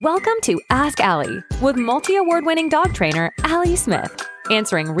Welcome to Ask Allie with multi-award winning dog trainer Allie Smith,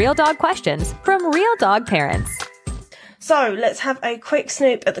 answering real dog questions from real dog parents. So let's have a quick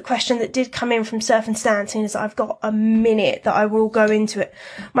snoop at the question that did come in from Surf and Stan, seeing as I've got a minute that I will go into it.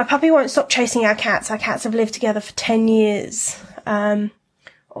 My puppy won't stop chasing our cats. Our cats have lived together for 10 years. Or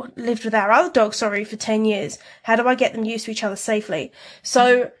lived with our other dog, for 10 years. How do I get them used to each other safely?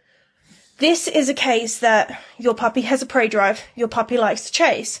 So this is a case that your puppy has a prey drive. Your puppy likes to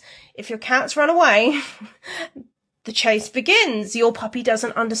chase. If your cats run away, the chase begins. Your puppy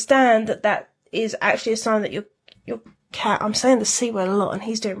doesn't understand that that is actually a sign that your cat, I'm saying the C word a lot and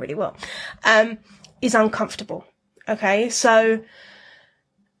he's doing really well, is uncomfortable. Okay, so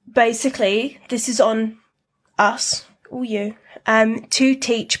basically this is on us, or you, to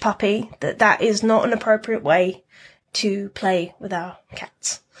teach puppy that that is not an appropriate way to play with our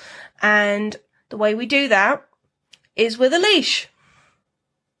cats. And the way we do that is with a leash.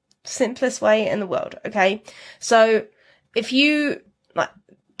 Simplest way in the world, okay? So if you, like,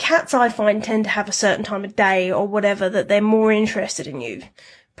 cats I find tend to have a certain time of day or whatever that they're more interested in you.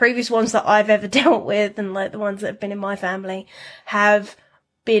 Previous ones that I've ever dealt with, and like the ones that have been in my family, have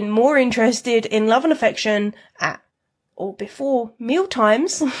been more interested in love and affection at or before meal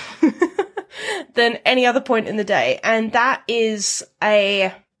times than any other point in the day. And that is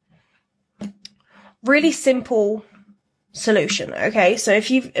a really simple solution. Okay, so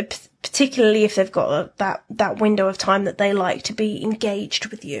if you've, particularly if they've got that window of time that they like to be engaged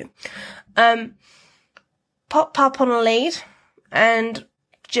with you, pop Pup on a lead and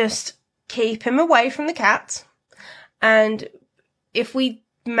just keep him away from the cats. And if we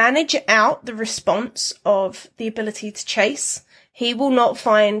manage out the response of the ability to chase, he will not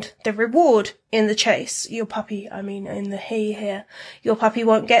find the reward in the chase. Your puppy, in the he here, your puppy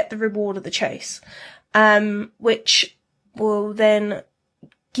won't get the reward of the chase, which will then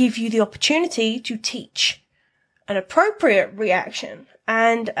give you the opportunity to teach an appropriate reaction.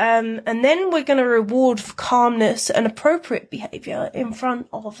 And then we're going to reward for calmness and appropriate behavior in front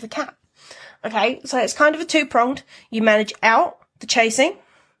of the cat. Okay, so it's kind of a two-pronged. You manage out the chasing.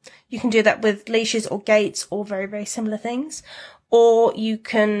 You can do that with leashes or gates or very, very similar things. Or you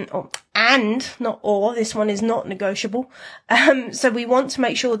can, this one is not negotiable. So we want to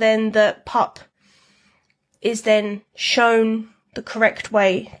make sure then that pup is then shown the correct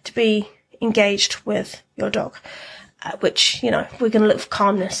way to be engaged with your dog, which, we're going to look for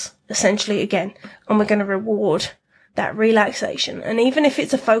calmness, essentially, again, and we're going to reward that relaxation. And even if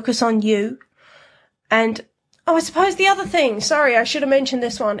it's a focus on you, and I suppose the other thing, sorry, I should have mentioned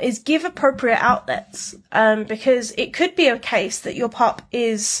this one, is give appropriate outlets, because it could be a case that your pup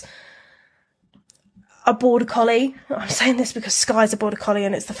is a border collie. I'm saying this because Sky's a border collie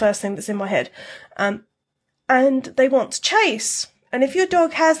and it's the first thing that's in my head. And they want to chase. And if your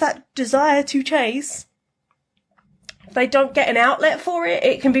dog has that desire to chase, if they don't get an outlet for it,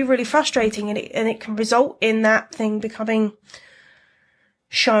 it can be really frustrating, and it can result in that thing becoming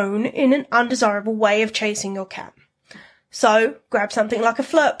shown in an undesirable way of chasing your cat. So grab something like a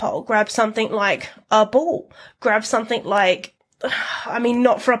flirt pole, grab something like a ball, grab something like,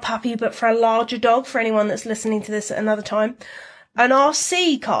 not for a puppy, but for a larger dog, for anyone that's listening to this at another time, an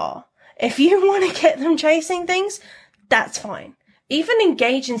RC car. If you want to get them chasing things, that's fine. Even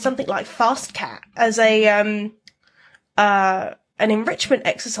engage in something like Fast Cat as an enrichment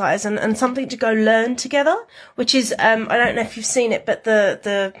exercise and something to go learn together, which is, I don't know if you've seen it, but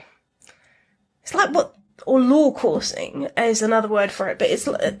it's like law coursing is another word for it, but it's,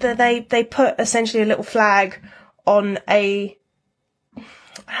 they put essentially a little flag on I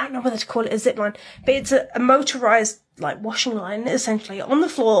don't know whether to call it a zip line, but it's a motorized, washing line, essentially, on the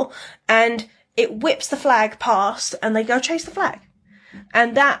floor, and it whips the flag past, and they go chase the flag.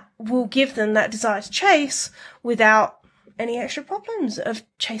 And that will give them that desire to chase without any extra problems of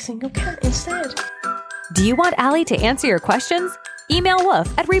chasing your cat instead. Do you want Allie to answer your questions? Email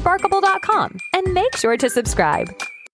woof@rebarkable.com and make sure to subscribe.